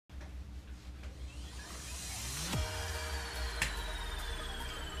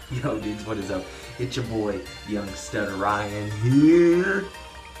Yo dudes, what is up? It's your boy, Young Stud Ryan here.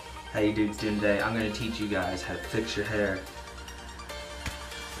 How you dudes doing today? I'm gonna teach you guys how to fix your hair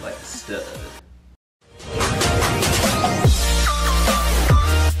like a stud.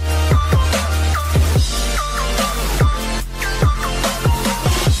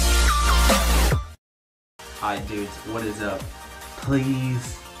 Alright dudes, what is up?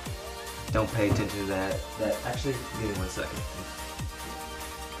 Please don't pay attention to that. Actually, give me 1 second.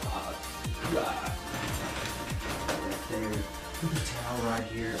 Right there. Put the towel right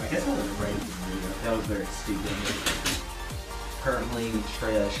here. I guess I wasn't ready for the video. That was very stupid. Currently,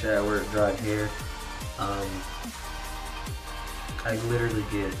 straight out of the shower, dried hair. I literally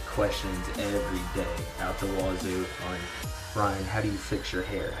get questions every day out the wazoo on, Ryan, how do you fix your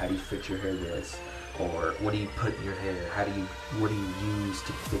hair? How do you fix your hair this? Or what do you put in your hair? What do you use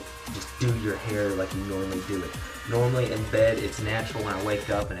to fix, just do your hair like you normally do it? Normally in bed it's natural when I wake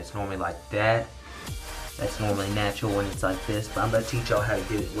up and it's normally like that. That's normally natural when it's like this, but I'm going to teach y'all how to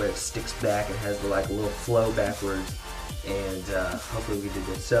get it where it sticks back and has like a little flow backwards, and hopefully we can do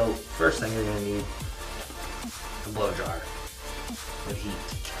this. So first thing you're going to need a blow dryer with heat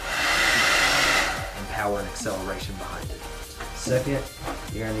and power and acceleration behind it. Second,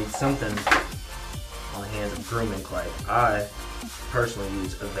 you're going to need something on the hands of grooming clay. I personally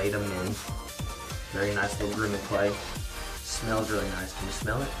use Aveda Men. Very nice little grooming clay. Smells really nice. Can you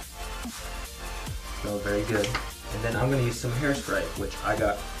smell it? Smells very good. And then I'm going to use some hairspray, which I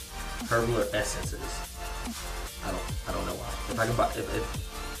got Herbal Essences. I don't know why. If I can buy,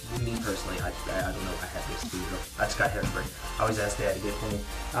 me personally, I don't know if I have this video. I just got hairspray. I always ask Dad to get it for me.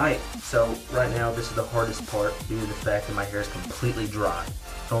 Alright, so right now this is the hardest part due to the fact that my hair is completely dry.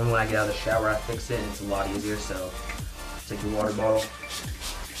 Only when I get out of the shower I fix it, and it's a lot easier. So take your water bottle,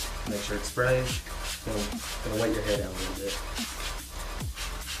 make sure it sprays. Gonna weight your hair down a little bit.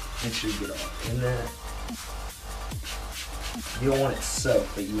 Make sure you get all in that. You don't want it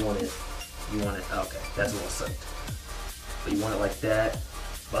soaked, but you want it, okay, that's a little soaked. But you want it like that.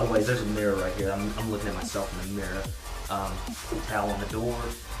 By the way, there's a mirror right here. I'm looking at myself in the mirror. Towel on the door.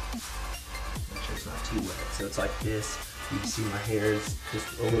 Make sure it's not too wet. So it's like this. You can see my hair is just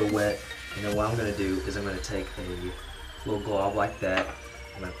a little wet. And then what I'm going to do is I'm going to take a little glob like that.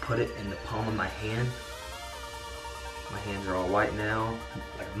 I'm going to put it in the palm of my hand. My hands are all white now,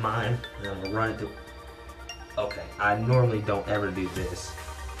 like mine. And I'm going to run it through. Okay, I normally don't ever do this.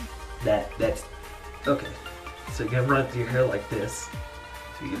 That's, okay. So you're going to run it through your hair like this.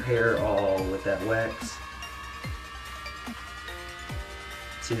 So your hair all with that wax.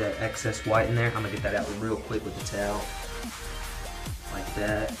 See that excess white in there? I'm going to get that out real quick with the towel. Like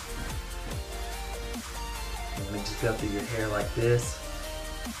that. And we just go through your hair like this.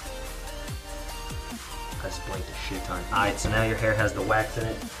 I just blinked a shit ton. Alright, so now your hair has the wax in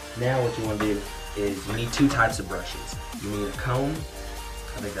it. Now what you want to do is you need two types of brushes. You need a comb.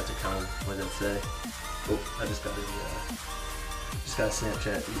 I think that's a comb. What does it say? Oh, I just got a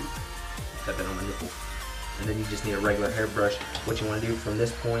Snapchat. Got that on my nipple. And then you just need a regular hairbrush. What you want to do from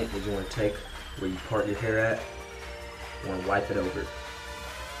this point is you want to take where you part your hair at. You want to wipe it over.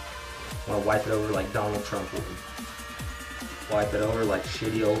 You want to wipe it over like Donald Trump would. Wipe it over like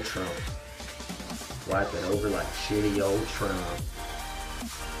shitty old Trump. Wipe it over like shitty old Trump.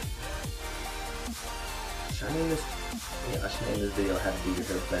 Should I name this? Yeah, I should name this video How to Do Your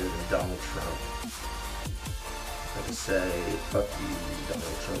Hair Better Than Donald Trump. I can say, fuck you,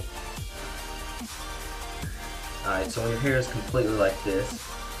 Donald Trump. Alright, so when your hair is completely like this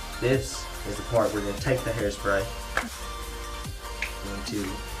is the part where you're going to take the hairspray. You're going to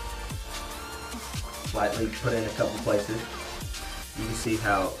lightly put it in a couple places. You can see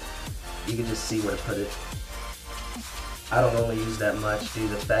how, you can just see where to put it. I don't normally use that much due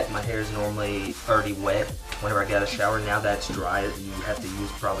to the fact my hair is normally already wet whenever I get out of the shower. Now that it's dry, you have to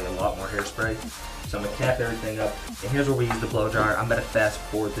use probably a lot more hairspray. So I'm going to cap everything up, and here's where we use the blow dryer. I'm going to fast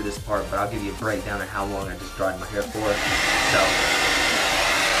forward through this part, but I'll give you a breakdown of how long I just dried my hair for.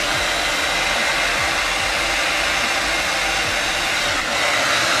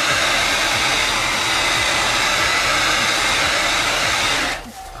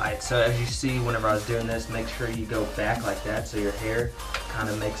 So as you see, whenever I was doing this, make sure you go back like that so your hair kind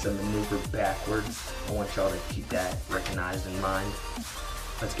of makes a maneuver backwards. I want y'all to keep that recognized in mind.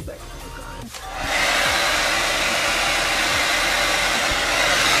 Let's get back to the drying.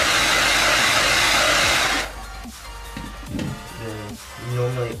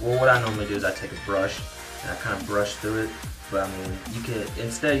 What I normally do is I take a brush and I kind of brush through it. But I mean, you can,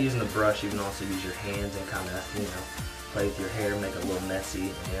 instead of using the brush, you can also use your hands and kind of, you know, play with your hair, make it a little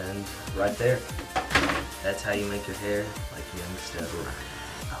messy, and right there, that's how you make your hair like Young Stud Ryan.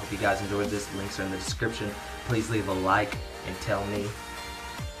 I hope you guys enjoyed this. Links are in the description. Please leave a like and tell me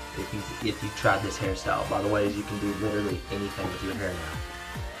if you tried this hairstyle. By the way, you can do literally anything with your hair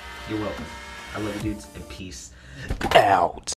now. You're welcome. I love you dudes, and peace out.